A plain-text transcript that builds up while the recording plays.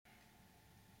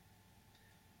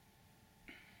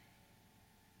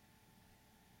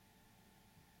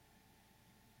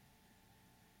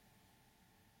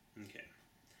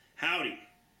Howdy,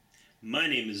 my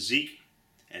name is Zeke,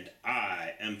 and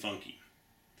I am funky.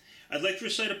 I'd like to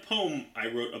recite a poem I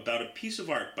wrote about a piece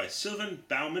of art by Sylvain,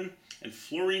 Baumann, and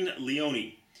Florine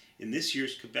Leoni in this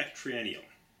year's Quebec Triennial.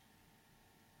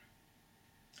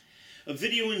 A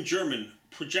video in German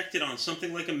projected on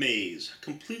something like a maze,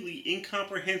 completely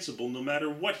incomprehensible no matter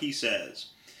what he says.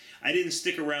 I didn't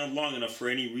stick around long enough for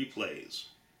any replays.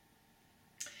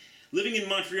 Living in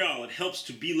Montreal, it helps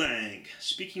to be bilingue.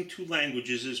 Speaking two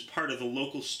languages is part of the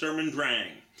local Sturm and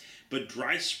Drang, but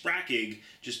dreisprachig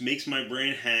just makes my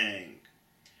brain hang.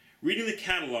 Reading the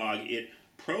catalogue, it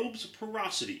probes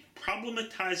porosity,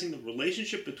 problematizing the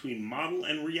relationship between model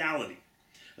and reality.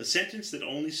 A sentence that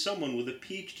only someone with a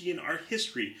PhD in art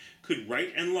history could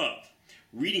write and love.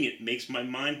 Reading it makes my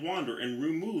mind wander and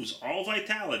removes all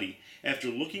vitality. After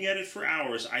looking at it for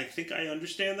hours, I think I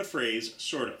understand the phrase,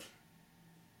 sort of.